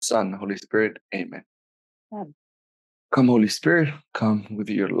Son, Holy Spirit. Amen. Amen. Come, Holy Spirit, come with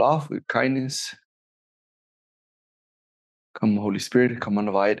your love, with kindness. Come, Holy Spirit, come and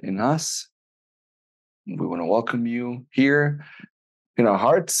abide in us. We want to welcome you here in our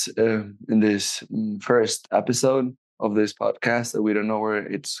hearts in this first episode of this podcast that we don't know where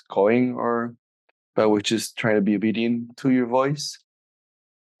it's going, but we're just trying to be obedient to your voice,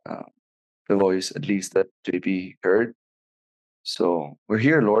 the voice at least that JP heard. So we're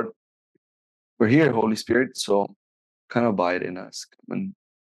here, Lord. We're here, Holy Spirit. So kind of abide in us and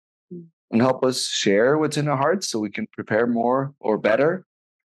help us share what's in our hearts so we can prepare more or better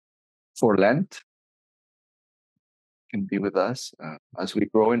for Lent. Can be with us as we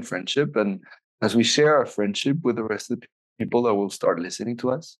grow in friendship and as we share our friendship with the rest of the people that will start listening to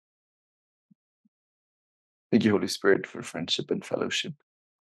us. Thank you, Holy Spirit, for friendship and fellowship.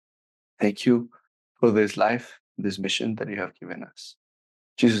 Thank you for this life, this mission that you have given us.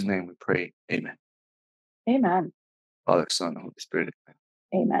 In Jesus' name we pray. Amen. Amen. Father, Son, Holy Spirit.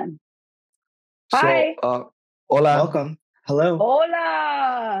 Amen. Hi. Hola. Welcome. Hello.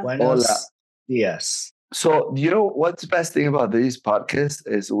 Hola. Buenos Hola. dias. So, you know what's the best thing about these podcasts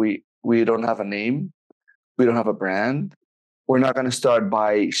is we don't have a name. We don't have a brand. We're not going to start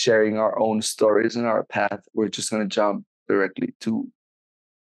by sharing our own stories and our path. We're just going to jump directly to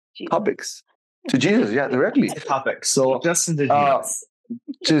topics. To Jesus, yeah, directly. Topics. So, just into Jesus.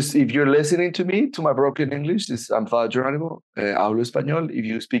 Just if you're listening to me, to my broken English, I'm Father Geronimo. Hablo español. If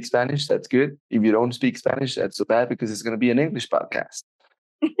you speak Spanish, that's good. If you don't speak Spanish, that's so bad because it's going to be an English podcast.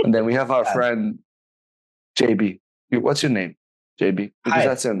 And then we have our friend JB. What's your name, JB? Because Hi,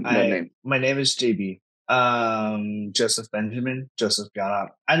 that's your name. My name is JB. Joseph Benjamin, Joseph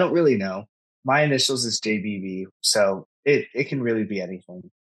Ghana. I don't really know. My initials is JBB, so it can really be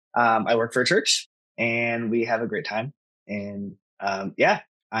anything. I work for a church, and we have a great time. And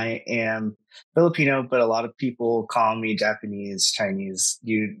I am Filipino, but a lot of people call me Japanese, Chinese.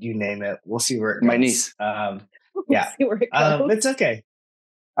 You name it. We'll see where it goes. My niece. Yeah, We'll see where it goes. it's okay.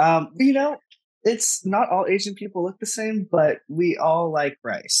 It's not all Asian people look the same, but we all like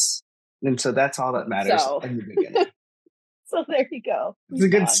rice. And so that's all that matters in the beginning. So there you go. It's a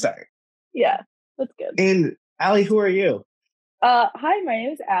good start. Yeah, that's good. And Allie, who are you? Hi, my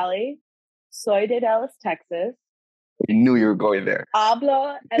name is Allie. Soy de Dallas, Texas. I knew you were going there.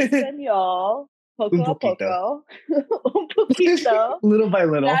 Hablo español. Poco a poco. Un poquito. Little by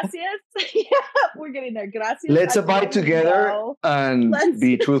little. Gracias. Yeah, we're getting there. Gracias. Let's abide together and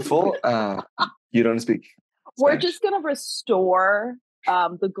be truthful. You don't speak Spanish. We're just going to restore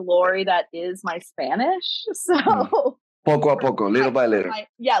the glory that is my Spanish. So poco a poco, little by little.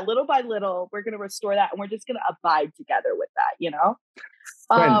 Little by little, we're going to restore that, and we're just going to abide together with that, you know?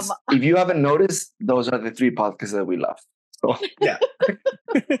 Friends, if you haven't noticed, those are the 3 podcasts that we love. So yeah.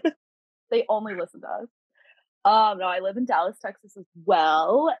 They only listen to us. No, I live in Dallas, Texas as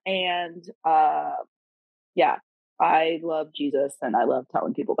well. And I love Jesus, and I love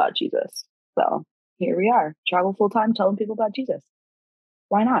telling people about Jesus. So here we are, travel full time, telling people about Jesus.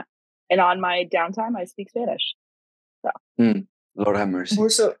 Why not? And on my downtime, I speak Spanish. So Lord have mercy. More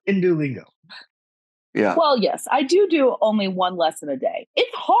so in Duolingo. Yeah. Well, yes, I do only 1 lesson a day.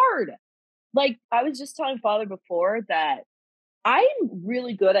 It's hard. Like I was just telling Father before that I'm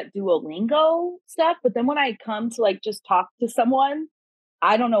really good at Duolingo stuff, but then when I come to like just talk to someone,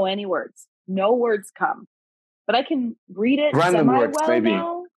 I don't know any words. No words come. But I can read it Random words, maybe.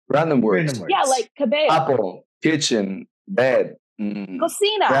 now. Random words. Yeah, like cabello. Apple, kitchen, bed.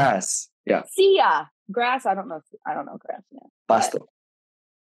 Cocina. Grass. Yeah. Silla. Grass. I don't know grass. Yeah. Pasto.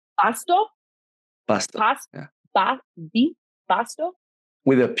 Pasto? Pasto. Yeah. Pasto?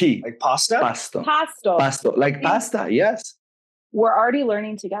 With a P. Like pasta? Pasto. Pasto. Pasto. Like pasta, yes. We're already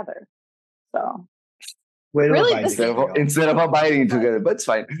learning together. So Really? Instead of abiding together, but it's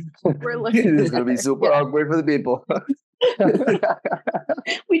fine. We're learning. It's going to be super awkward for the people.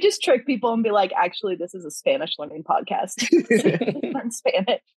 We just trick people and be like, actually, this is a Spanish learning podcast. Learn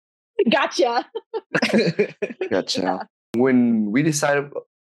Spanish. Gotcha. Yeah. When we decided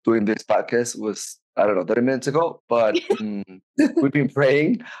doing this podcast was, I don't know, 30 minutes ago, but we've been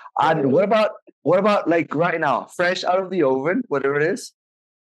praying. And what about like right now, fresh out of the oven, whatever it is?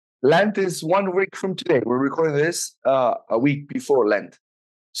 Lent is 1 week from today. We're recording this a week before Lent.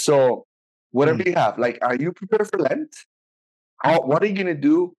 So whatever you have, like, are you prepared for Lent? What are you going to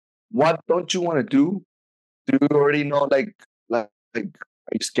do? What don't you want to do? Do you already know, like, are you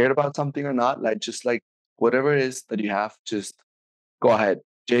scared about something or not? Like, just like whatever it is that you have, just go ahead.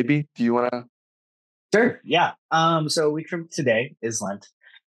 JB, do you want to? Sure. Yeah. So a week from today is Lent.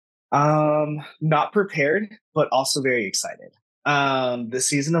 Not prepared, but also very excited. The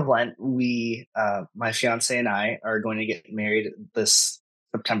season of Lent, we, my fiance and I are going to get married this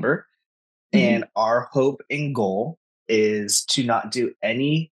September. And our hope and goal is to not do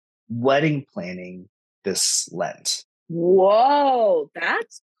any wedding planning this Lent. Whoa,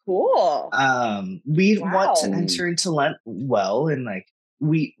 that's cool. We want to Wow. enter into Lent well, and like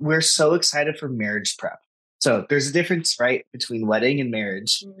we're so excited for marriage prep. So there's a difference, right, between wedding and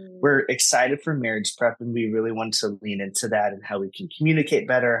marriage. We're excited for marriage prep, and we really want to lean into that and how we can communicate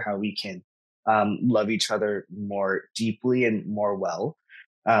better, how we can love each other more deeply and more well.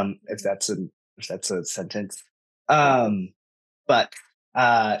 If that's a sentence. But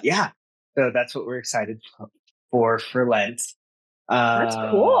yeah, so that's what we're excited for Lent. That's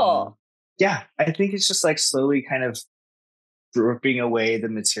cool. Yeah, I think it's just like slowly kind of stripping away the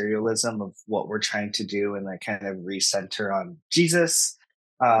materialism of what we're trying to do and like kind of recenter on Jesus.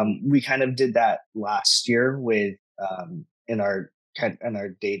 We kind of did that last year with in our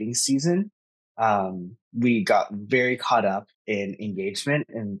dating season. We got very caught up in engagement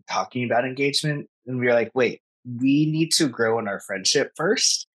and talking about engagement, and we were like, wait, we need to grow in our friendship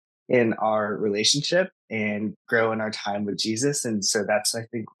first, in our relationship, and grow in our time with Jesus. And so that's, I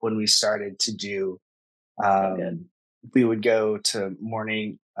think, when we started to do we would go to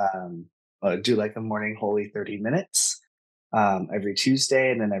morning, do like a morning holy 30 minutes every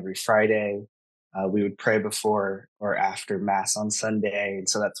Tuesday, and then every Friday we would pray before or after Mass on Sunday. And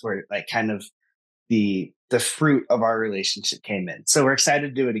so that's where like kind of the fruit of our relationship came in. So we're excited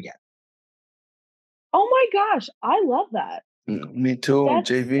to do it again. Oh my gosh, I love that. Me too, That's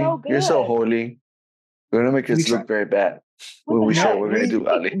JV. so You're so good. holy. You're gonna make us look very bad. When we show what we're gonna do,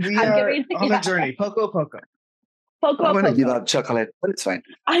 Ali. We I'm are giving- on a journey. Poco. I'm gonna give out chocolate, but it's fine.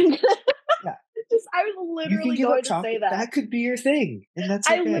 I'm Yeah. I was literally going to say that. That could be your thing, and that's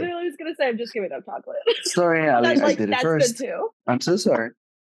okay. I literally was going to say I'm just giving up chocolate. Sorry, Ali, I did it that's first. good too. I'm so sorry.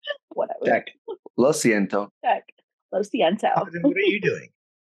 Whatever. Check. Lo siento. Check. Lo siento. What are you doing?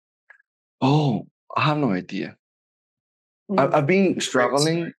 Oh, I have no idea. I've been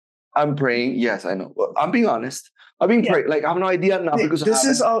struggling. I'm praying. Yes, I know. Well, I'm being honest. I've been praying. Like I have no idea now because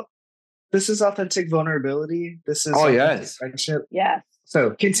this is authentic vulnerability. This is yes, friendship. Yes.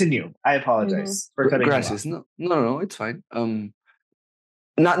 So continue. I apologize for cutting you off. No, it's fine.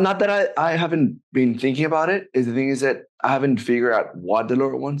 Not that I haven't been thinking about it. The thing is that I haven't figured out what the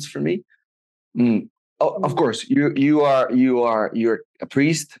Lord wants for me. Of course, you're a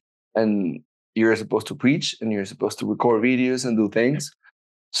priest, and you're supposed to preach, and you're supposed to record videos and do things.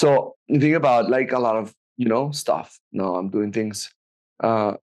 So you think about like a lot of stuff. No, I'm doing things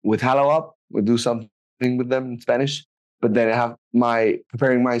with Hallow Up. We do something with them in Spanish. But then I have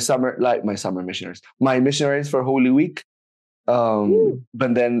preparing my summer missionaries for Holy Week.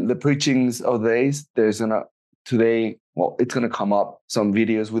 But then the preachings of the days, it's gonna come up some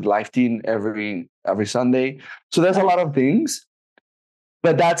videos with Life Team every Sunday. So there's a lot of things,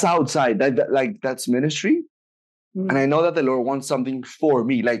 but that's outside. That's ministry. And I know that the Lord wants something for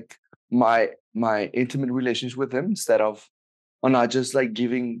me, like my intimate relationship with Him, instead of not just like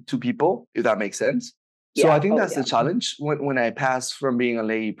giving to people, if that makes sense. So I think that's the challenge when I pass from being a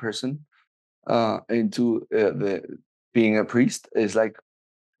lay person into being a priest. Is like,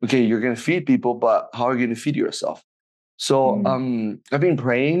 okay, you're going to feed people, but how are you going to feed yourself? So I've been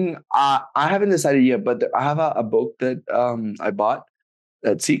praying. I haven't decided yet, but I have a book that I bought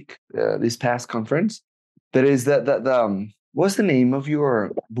at Seek this past conference. That is what's the name of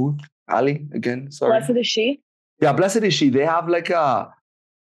your booth, Ali? Again, sorry. Blessed is She. Yeah, Blessed is She. They have like a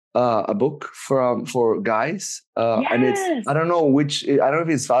book for guys, and it's I don't know if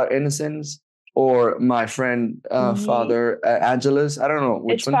it's Father Innocence or my friend Father Angelus. I don't know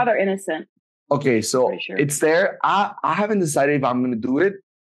which it's one. Father Innocent. Okay, so it's there. I haven't decided if I'm going to do it,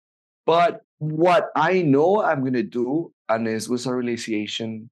 but what I know I'm going to do, and this was a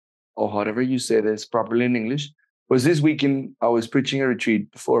realization, or however you say this properly in English, was this weekend I was preaching a retreat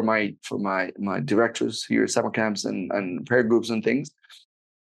for my directors here, summer camps and prayer groups and things.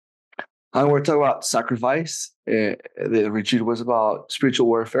 And we're talking about sacrifice. The retreat was about spiritual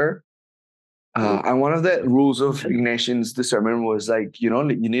warfare. And one of the rules of Ignatian's sermon was like, you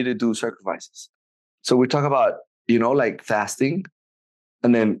need to do sacrifices. So we talk about, like fasting.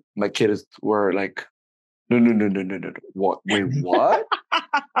 And then my kids were like, no. What? Wait, what?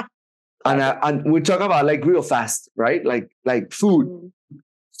 and we talk about like real fast, right? Like food,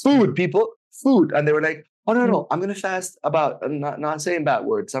 people, food. And they were like, oh, no, I'm going to fast about not saying bad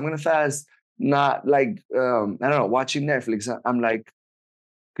words. I'm going to fast, not like, I don't know, watching Netflix. I'm like,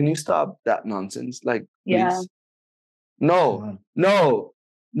 can you stop that nonsense? Like, please. No.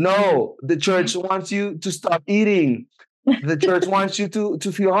 The church wants you to stop eating. The church wants you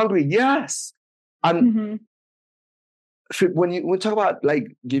to feel hungry. Yes. And when we talk about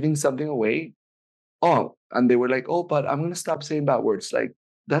like giving something away, and they were like, oh, but I'm gonna stop saying bad words. Like,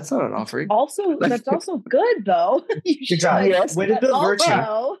 that's not an offering. That's also good though. You should. Yes, Way to build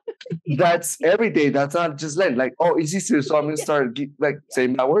virtue. That's every day. That's not just Lent. Like, oh, it's Easter, so I'm gonna start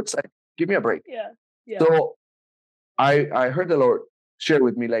saying bad words. Like, give me a break. Yeah. So I heard the Lord share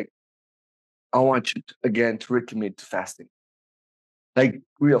with me, like, I want you again to recommit to fasting. Like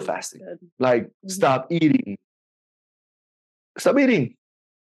real fasting. Good. Like stop eating. Stop eating.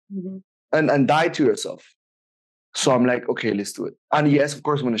 And die to yourself. So I'm like, okay, let's do it. And yes, of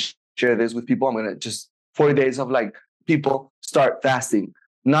course, I'm going to share this with people. I'm going to just 40 days of like people start fasting,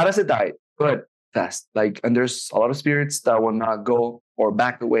 not as a diet, but fast. Like, and there's a lot of spirits that will not go or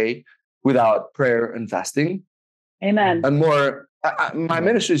back away without prayer and fasting. Amen. And more, my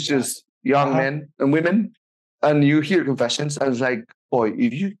ministry is just young men and women. And you hear confessions, and it's like, boy,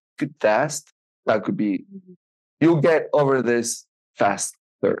 if you could fast, that could be, you'll get over this faster.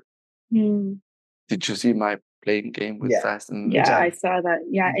 Did you see my playing game with fast? And I saw that.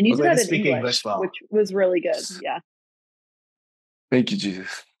 Yeah, and you did that in English, well. which was really good. Yeah. Thank you,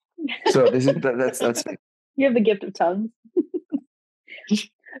 Jesus. So this is that's me. You have the gift of tongues.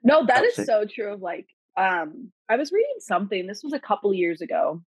 No, that is so true. Of like, I was reading something. This was a couple years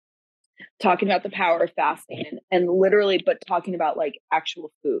ago, talking about the power of fasting, and literally, but talking about like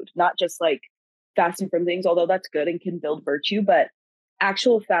actual food, not just like fasting from things, although that's good and can build virtue, but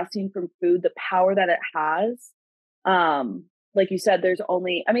actual fasting from food, the power that it has. Like you said,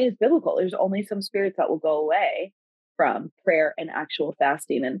 it's biblical. There's only some spirits that will go away from prayer and actual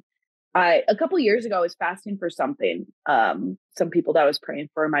fasting. And a couple of years ago, I was fasting for something, some people that I was praying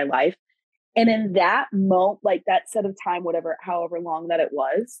for in my life. And in that moment, like that set of time, however long that it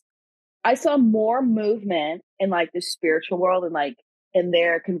was, I saw more movement in like the spiritual world and like in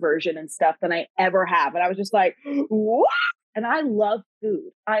their conversion and stuff than I ever have. And I was just like, what? And I love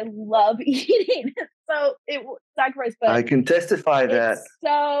food. I love eating. So it sacrifice. But I can testify that.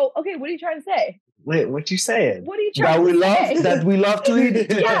 So, okay, what are you trying to say? Wait, what you saying? What are you trying to say? That we love to eat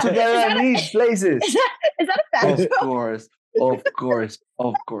together and eat places. Is that a fact? Of course.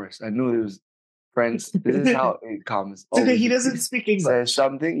 I knew it was friends. This is how it comes. Okay, he doesn't speak English. Says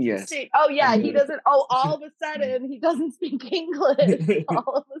something, yes. Oh yeah, he doesn't. Oh, all of a sudden he doesn't speak English.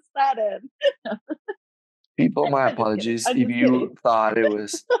 All of a sudden. People, my apologies if you thought it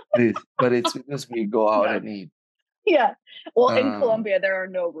was this, but it's because we go out and eat. Yeah. Well, in Colombia, there are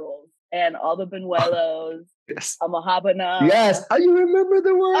no rules. And all the buñuelos, mahabana. Yes. How you remember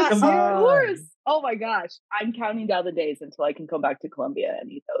the words? Of course. Oh my gosh. I'm counting down the days until I can come back to Colombia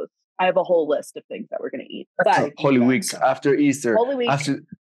and eat those. I have a whole list of things that we're going to eat. But Holy Week, after Easter. Holy Week.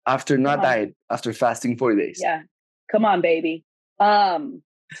 After not diet, after fasting 40 days. Yeah. Come on, baby.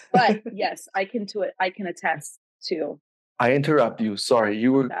 But yes, I can attest to. I interrupt you. Sorry.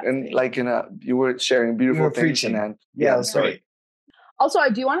 You were you were sharing beautiful things. And sorry. Also, I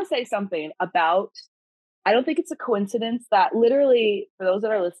do want to say something about, I don't think it's a coincidence that literally, for those that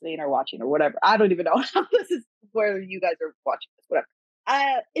are listening or watching or whatever, I don't even know how this is where you guys are watching this, whatever.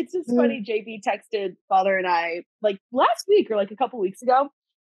 It's just funny. JB texted Father and I like last week or like a couple weeks ago.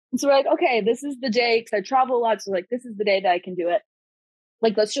 And so we're like, okay, this is the day, because I travel a lot. So like, this is the day that I can do it.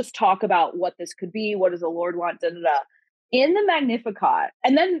 Like, let's just talk about what this could be. What does the Lord want? Da, da, da. In the Magnificat.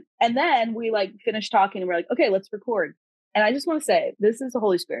 And then we like finished talking and we're like, okay, let's record. And I just want to say, this is the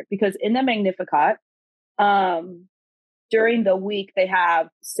Holy Spirit, because in the Magnificat, during the week, they have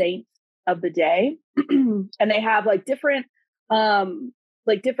saints of the day, and they have like different,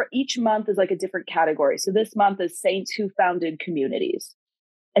 each month is like a different category. So this month is saints who founded communities.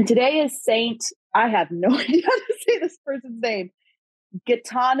 And today is Saint, I have no idea how to say this person's name,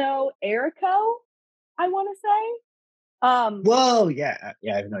 Gaetano Erico, I want to say. Whoa, yeah,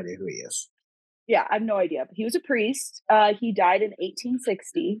 I have no idea who he is. Yeah, I have no idea. But he was a priest. He died in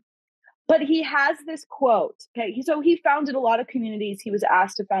 1860. But he has this quote. Okay, so he founded a lot of communities. He was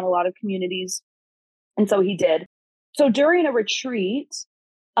asked to found a lot of communities, and so he did. So during a retreat,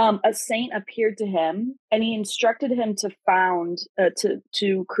 a saint appeared to him, and he instructed him to found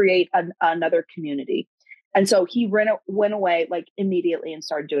to create another community. And so he went away like immediately and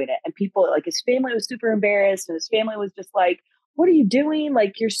started doing it. And people, like his family, was super embarrassed, and his family was just like, "What are you doing?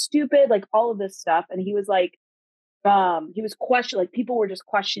 Like, you're stupid!" Like all of this stuff. And he was like, he was questioned. Like people were just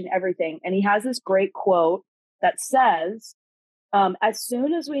questioning everything. And he has this great quote that says, "As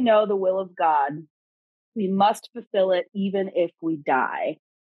soon as we know the will of God, we must fulfill it, even if we die."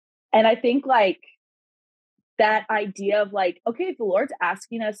 And I think like that idea of like, okay, if the Lord's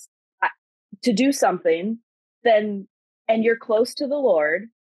asking us to do something, then and you're close to the Lord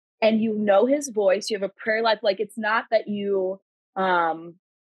and you know his voice, you have a prayer life. Like, it's not that you,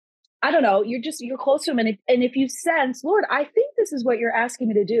 I don't know, you're close to him. And if you sense, Lord, I think this is what you're asking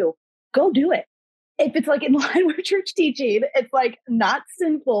me to do, go do it. If it's like in line with church teaching, it's like not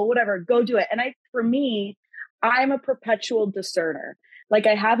sinful, whatever, go do it. And for me, I'm a perpetual discerner. Like,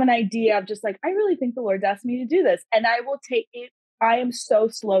 I have an idea of just like, I really think the Lord's asked me to do this, and I will take it. I am so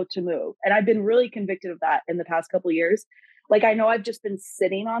slow to move. And I've been really convicted of that in the past couple of years. Like, I know I've just been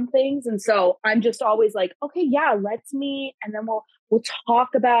sitting on things. And so I'm just always like, okay, yeah, let's meet. And then we'll talk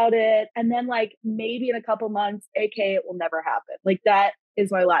about it. And then like maybe in a couple months, AK, it will never happen. Like, that is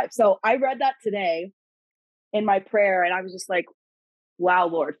my life. So I read that today in my prayer, and I was just like, wow,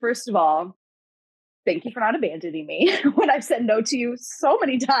 Lord, first of all, thank you for not abandoning me when I've said no to you so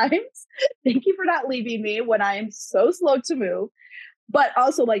many times. Thank you for not leaving me when I am so slow to move. But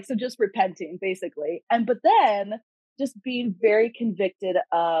also, like, so just repenting basically. But then just being very convicted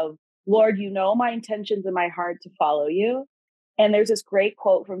of, Lord, you know my intentions in my heart to follow you. And there's this great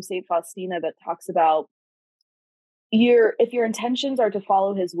quote from St. Faustina that talks about if your intentions are to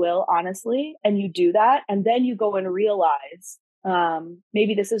follow his will honestly, and you do that, and then you go and realize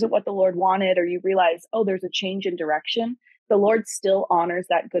maybe this isn't what the Lord wanted, or you realize, oh, there's a change in direction, the Lord still honors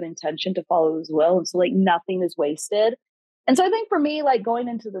that good intention to follow his will. And so like nothing is wasted. And so I think for me, like going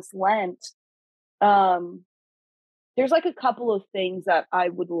into this Lent, there's like a couple of things that I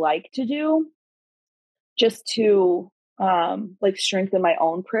would like to do just to like strengthen my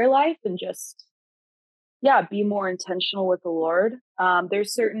own prayer life and just, yeah, be more intentional with the Lord.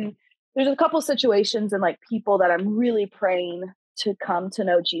 There's a couple situations and like people that I'm really praying to come to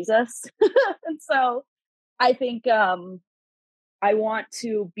know Jesus. And so I think I want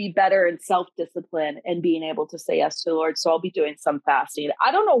to be better in self-discipline and being able to say yes to the Lord. So I'll be doing some fasting.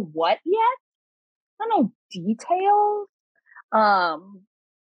 I don't know what yet. I don't know details.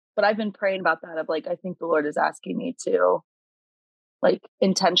 But I've been praying about that of like, I think the Lord is asking me to like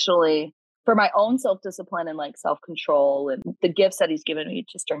intentionally for my own self-discipline and like self-control and the gifts that he's given me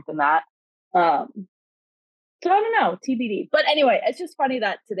to strengthen that. So I don't know, TBD. But anyway, it's just funny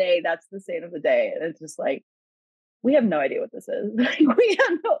that today that's the saint of the day. And it's just like, we have no idea what this is. We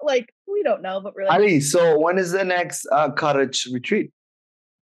don't know, but we're like, Ali, so when is the next cottage retreat?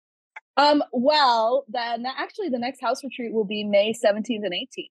 Well, then actually the next house retreat will be May 17th and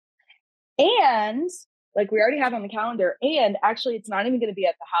 18th. And like we already have on the calendar, and actually it's not even going to be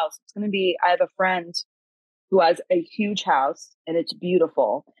at the house. It's going to be, I have a friend who has a huge house and it's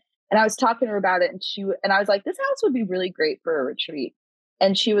beautiful. And I was talking to her about it, and I was like, this house would be really great for a retreat.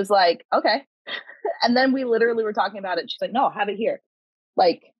 And she was like, okay. And then we literally were talking about it. She's like, no, have it here.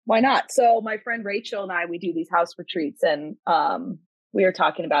 Like, why not? So my friend Rachel and I, we do these house retreats, and we are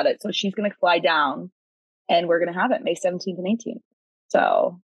talking about it. So she's going to fly down and we're going to have it May 17th and 18th.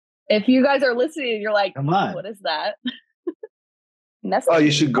 So if you guys are listening and you're like, come on, what is that? Oh,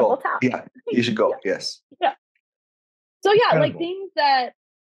 you should go. Yeah, you should go. Yeah. Yes. Yeah. So yeah, Incredible. like things that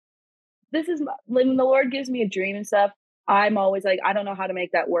this is when the Lord gives me a dream and stuff, I'm always like, I don't know how to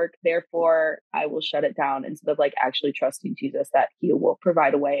make that work. Therefore, I will shut it down instead of like actually trusting Jesus that he will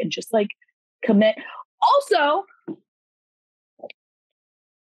provide a way and just like commit. Also,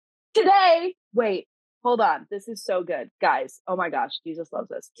 today, wait, hold on. This is so good. Guys, oh my gosh, Jesus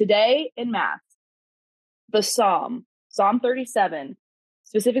loves us. Today in Mass, the Psalm 37,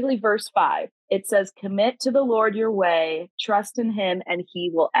 specifically verse 5, it says, commit to the Lord your way, trust in him, and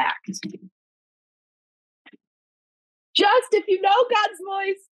he will act. Just if you know God's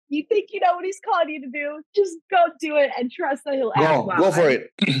voice, you think you know what he's calling you to do, just go do it and trust that he'll act. Wow, go for it.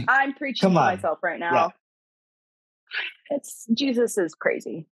 I'm preaching to myself right now. Yeah. Jesus is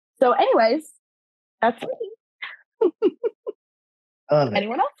crazy. So anyways, that's me.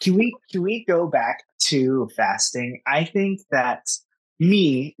 Anyone else? Can we go back to fasting? I think that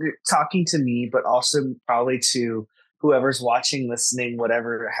me talking to me, but also probably to whoever's watching, listening,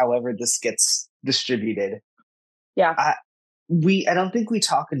 whatever, however this gets distributed. Yeah. I don't think we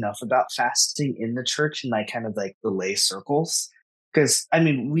talk enough about fasting in the church and like kind of like the lay circles. Because I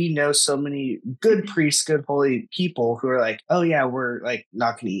mean, we know so many good priests, good holy people who are like, oh yeah, we're like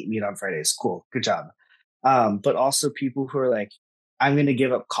not going to eat meat on Fridays. Cool. Good job. But also people who are like, I'm going to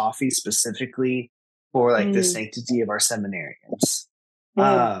give up coffee specifically for like the sanctity of our seminarians.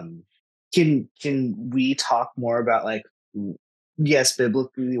 Can we talk more about like, yes,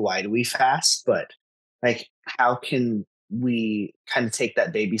 biblically, why do we fast? But like, how can we kind of take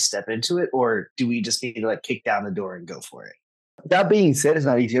that baby step into it? Or do we just need to like kick down the door and go for it? That being said, it's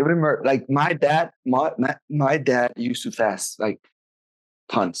not easy. I remember like my dad used to fast like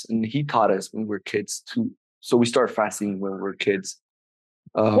tons. And he taught us when we were kids to So we start fasting when we're kids.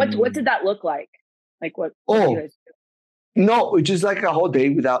 What did that look like? Like what do you guys do? No, it's just like a whole day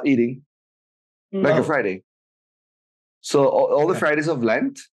without eating, like a Friday. So all the Fridays of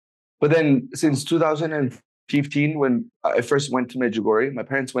Lent. But then since 2015, when I first went to Medjugorje, my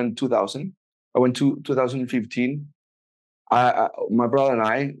parents went 2000. I went to 2015. My brother and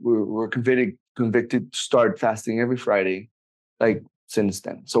I were convicted to start fasting every Friday, like since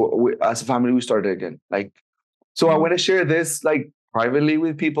then. So as a family, we started again. Like, so I want to share this like privately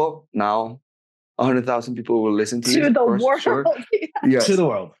with people. Now, 100,000 people will listen to this. To the course, world. sure. Yeah. Yes. To the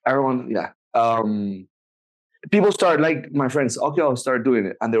world. Everyone, yeah. People start like my friends. Okay, I'll start doing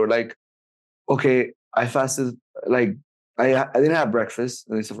it, and they were like, "Okay, I fasted. Like, I didn't have breakfast.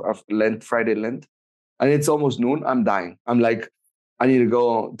 And it's Lent, Friday Lent, and it's almost noon. I'm dying. I'm like, I need to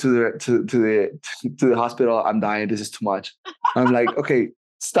go to the hospital. I'm dying. This is too much. I'm like, okay,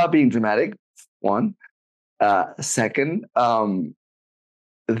 stop being dramatic. One, second,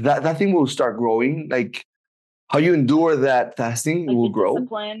 that thing will start growing. Like how you endure that fasting Like will the grow.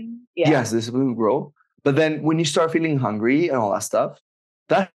 discipline. Yeah. Yes, discipline will grow. But then when you start feeling hungry and all that stuff,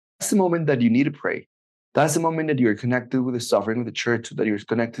 that's the moment that you need to pray. That's the moment that you're connected with the suffering of the church, that you're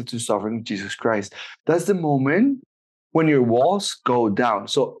connected to the suffering of Jesus Christ. That's the moment when your walls go down.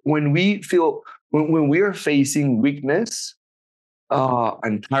 So when we feel, when we are facing weakness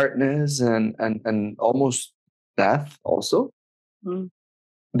and tiredness and almost death also,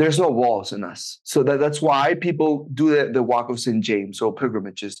 there's no walls in us. So that's why people do the walk of St. James or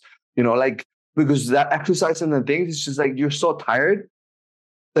pilgrimages, like, because that exercise and the things, it's just like you're so tired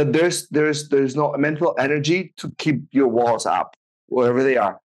that there's no mental energy to keep your walls up, wherever they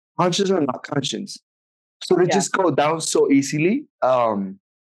are, conscious or not conscious. So they just go down so easily. And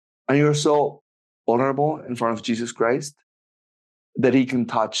you're so vulnerable in front of Jesus Christ that he can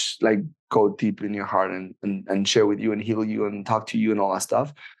touch, like go deep in your heart and share with you and heal you and talk to you and all that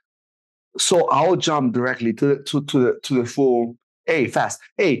stuff. So I'll jump directly to the full. Hey, fast.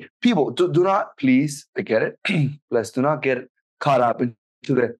 Hey, people, do not, please, I get it. Let's do not get caught up into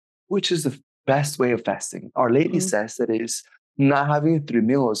which is the best way of fasting. Our Lady says that is not having 3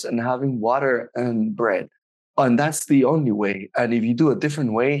 meals and having water and bread. And that's the only way. And if you do a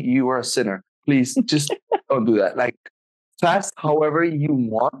different way, you are a sinner. Please just don't do that. Like, fast however you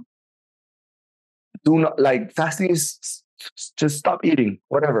want. Do not, like, fasting is just stop eating,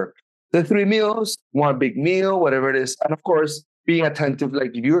 whatever. The 3 meals, one big meal, whatever it is. And of course, being attentive,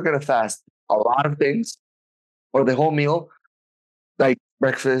 like if you're going to fast a lot of things or the whole meal, like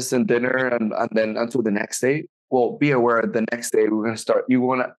breakfast and dinner and then until the next day, well, be aware the next day we're going to start,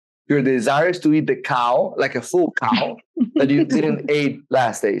 your desire is to eat the cow, like a full cow that you didn't eat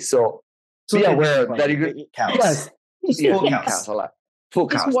last day. So be aware that you're going to eat cows. Yes, full cows a lot. Full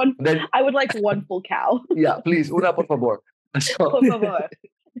Just cows. one. Then, I would like one full cow. yeah, please, una por favor. So, Por favor.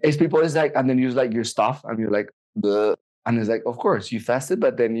 it's people is like, and then you like your stuff, and you're like, bleh. And it's like, of course, you fasted,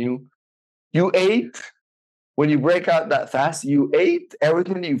 but then you ate. When you break out that fast, you ate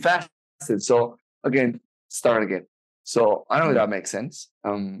everything you fasted. So again, start again. So I don't know if that makes sense.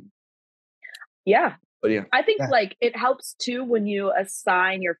 Yeah. But yeah. I think like it helps too when you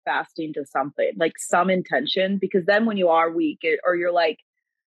assign your fasting to something, like some intention, because then when you are weak or you're like,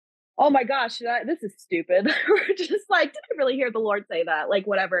 oh my gosh, this is stupid. We're just like, did I really hear the Lord say that? Like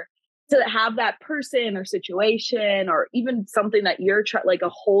whatever. To have that person or situation or even something that you're like a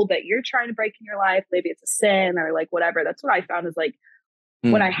hold that you're trying to break in your life, maybe it's a sin or like whatever. That's what I found is like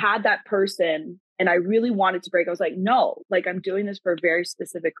when I had that person and I really wanted to break, I was like, no, like I'm doing this for a very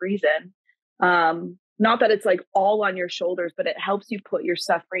specific reason. Not that it's like all on your shoulders, but it helps you put your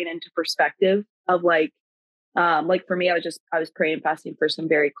suffering into perspective of like for me, I was praying and fasting for some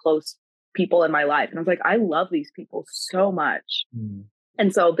very close people in my life. And I was like, I love these people so much.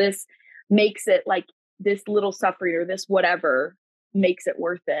 And so this makes it like this little suffering or this whatever makes it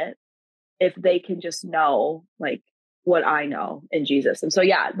worth it if they can just know like what I know in Jesus. And so,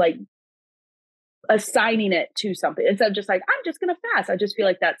 yeah, like assigning it to something instead of just like, I'm just going to fast. I just feel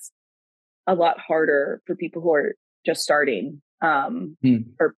like that's a lot harder for people who are just starting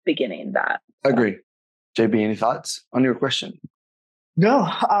or beginning that. So. Agree. JB, any thoughts on your question? No,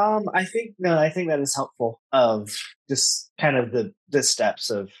 I think that is helpful of just kind of the steps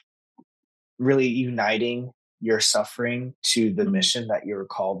of really uniting your suffering to the mission that you're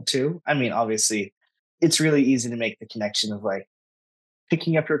called to. I mean, obviously, it's really easy to make the connection of like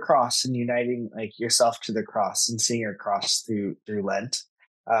picking up your cross and uniting like yourself to the cross and seeing your cross through Lent.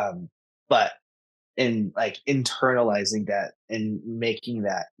 But in like internalizing that and making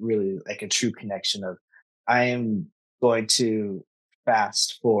that really like a true connection of I am going to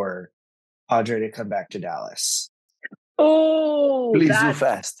fast for Padre to come back to Dallas. Oh, Please do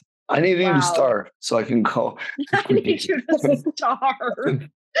fast. I need you to starve so I can go. I need you to starve.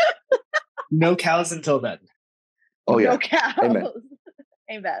 No cows until then. Oh yeah. No cows. Amen.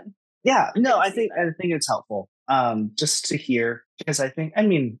 Amen. Yeah. No, I think it's helpful. Just to hear, because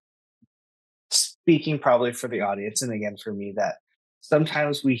speaking probably for the audience and again for me, that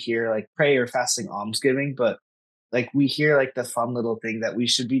sometimes we hear like prayer, fasting, almsgiving, but like we hear like the fun little thing that we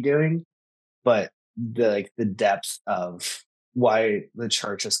should be doing, but the depth of why the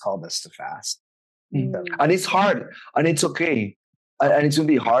church has called us to fast. And it's hard, and it's okay, and it's gonna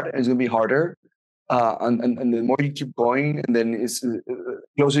be hard, and it's gonna be harder. And the more you keep going, and then it's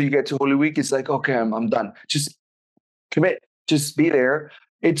closer you get to Holy Week, it's like, okay, I'm done. Just commit. Just be there.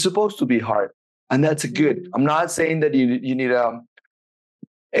 It's supposed to be hard, and that's good. I'm not saying that you need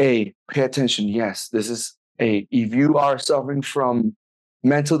pay attention. Yes, this is if you are suffering from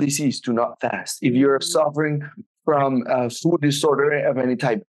mental disease, do not fast. If you're suffering from food disorder of any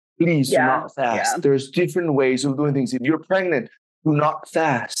type, please do not fast. Yeah. There's different ways of doing things. If you're pregnant, do not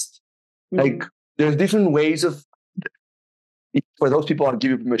fast. Like there's different ways of. For those people, I'll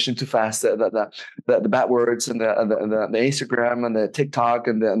give you permission to fast the bad words and the Instagram and the TikTok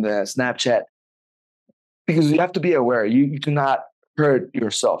and the Snapchat, because you have to be aware. You cannot hurt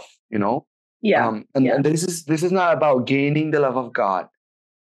yourself, you know. Yeah. And this is not about gaining the love of God,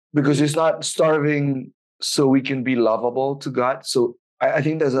 because it's not starving so we can be lovable to God. So I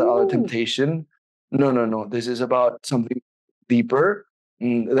think there's a temptation. No. This is about something deeper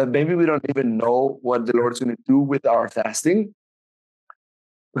that maybe we don't even know what the Lord's going to do with our fasting.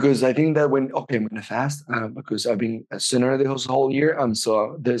 Because I think that I'm going to fast because I've been a sinner this whole year.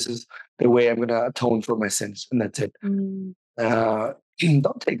 So this is the way I'm going to atone for my sins, and that's it.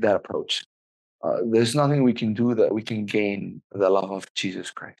 Don't take that approach. There's nothing we can do that we can gain the love of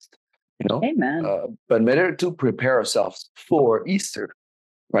Jesus Christ. You know, Amen. but better to prepare ourselves for Easter,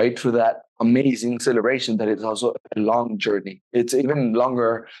 right? For that amazing celebration that is also a long journey. It's even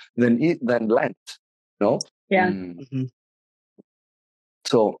longer than Lent. No. Yeah.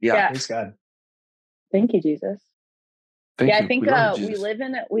 So yeah, praise God. Thank you, Jesus. Thank you. I think we live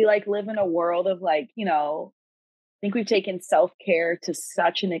in a world of like, you know, I think we've taken self-care to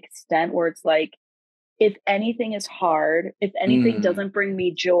such an extent where it's like, if anything is hard, if anything doesn't bring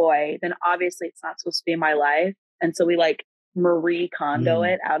me joy, then obviously it's not supposed to be in my life. And so we like Marie Kondo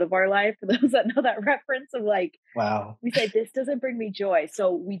it out of our life. For those that know that reference of like, wow, we say, this doesn't bring me joy.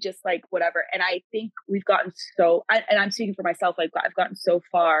 So we just like, whatever. And I think we've gotten and I'm speaking for myself, like I've gotten so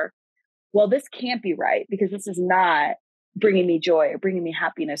far, well, this can't be right because this is not bringing me joy or bringing me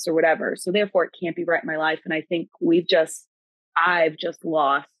happiness or whatever. So therefore it can't be right in my life. And I think I've just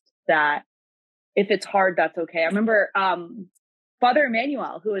lost that. If it's hard, that's okay. I remember Father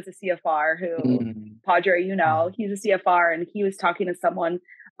Emmanuel, who is a CFR, who Padre, you know, he's a CFR, and he was talking to someone.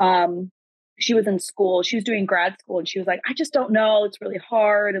 She was in school, she was doing grad school, and she was like, I just don't know. It's really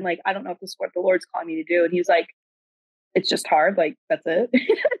hard. And like, I don't know if this is what the Lord's calling me to do. And he was like, it's just hard. Like, that's it.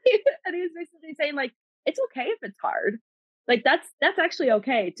 And he was basically saying like, it's okay if it's hard. Like that's actually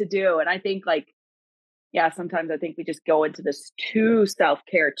okay to do. And I think like, yeah, sometimes I think we just go into this too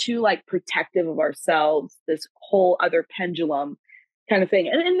self-care, too like protective of ourselves, this whole other pendulum kind of thing.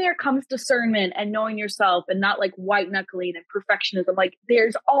 And then there comes discernment and knowing yourself and not like white knuckling and perfectionism. Like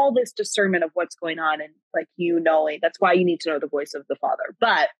there's all this discernment of what's going on and like, you knowing that's why you need to know the voice of the Father.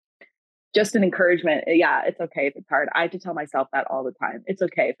 But just an encouragement. Yeah, it's okay if it's hard. I have to tell myself that all the time. It's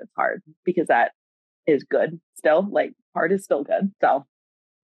okay if it's hard because that is good still. Like hard is still good. So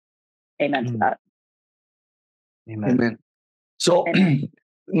amen to that. Amen. So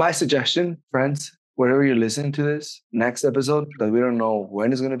my suggestion, friends, wherever you're listening to this next episode that we don't know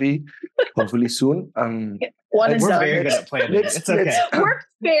when it's going to be, hopefully soon. One is we're done. very good at planning. It's okay. We're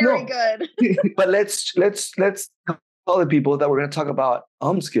very good. But let's tell the people that we're going to talk about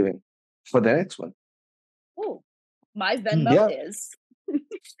almsgiving for the next one. Oh, my Venmo is.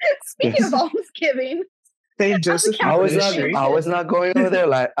 Speaking of almsgiving. St. Joseph, I was not going over there,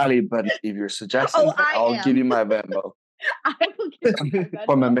 like Ali, but if you're suggesting, I'll give you my Venmo. I will give you my Venmo.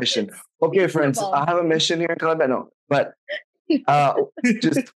 For my mission. Okay, friends, I have a mission here in Colombia. No, but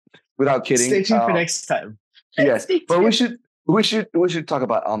just without kidding. Stay tuned for next time. Yes, but we should talk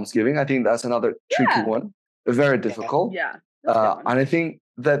about almsgiving. I think that's another tricky one, very difficult. Yeah, and I think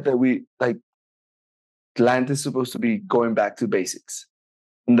that we like Lent is supposed to be going back to basics.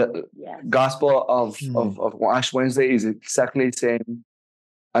 The gospel of Ash Wednesday is exactly the same,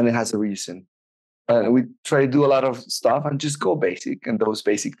 and it has a reason. We try to do a lot of stuff and just go basic, and those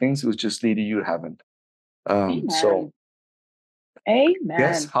basic things will just lead you to heaven. Amen. So, amen.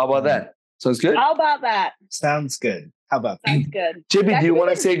 Yes, how about that? Sounds good. How about that? Sounds good. How about that? Sounds good. JB, do you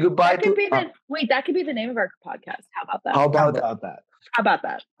want to say goodbye That could to? be that could be the name of our podcast. How about that? How How about that? about that? How about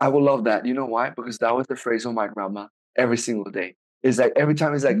that? I would love that. You know why? Because that was the phrase of my grandma every single day. It's like every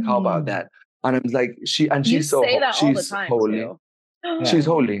time it's like, how about that? And I'm like, she's so say that all the she's time holy. too. She's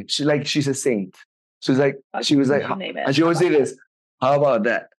holy. She's a saint. She's like, she was like, name it. and she always say this, how about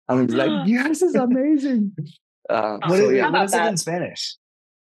that? And I was like, yes, it's amazing. What So is, yeah. what is it in Spanish?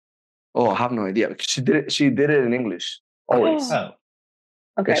 Oh, I have no idea. She did it in English always. Oh,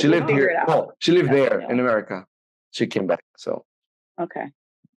 Okay, She we'll lived figure here. it out. Oh, she lived Yeah, there no. in America. She came back. So Okay,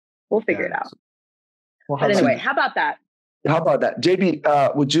 we'll figure it Yeah. out. well, how But about anyway, that? how about that? how about that?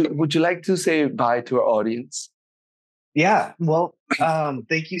 JB, would you like to say bye to our audience? Yeah. Well,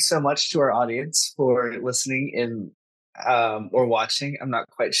 thank you so much to our audience for listening in or watching. I'm not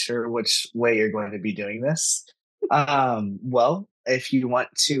quite sure which way you're going to be doing this. Well, if you want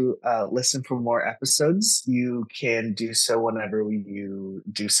to listen for more episodes, you can do so whenever you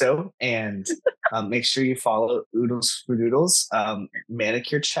do so. And make sure you follow Oodles for Doodles,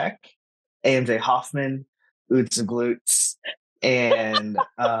 Manicure Check, AMJ Hoffman, Oods and Glutes, and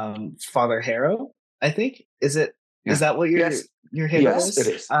Father Harrow, I think. Is that what your handle Yes, is?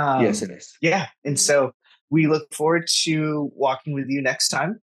 it is. Yes, it is. Yeah. And so we look forward to walking with you next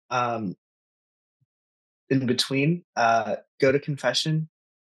time. In between, go to confession,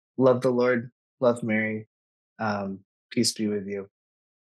 love the Lord, love Mary. Peace be with you.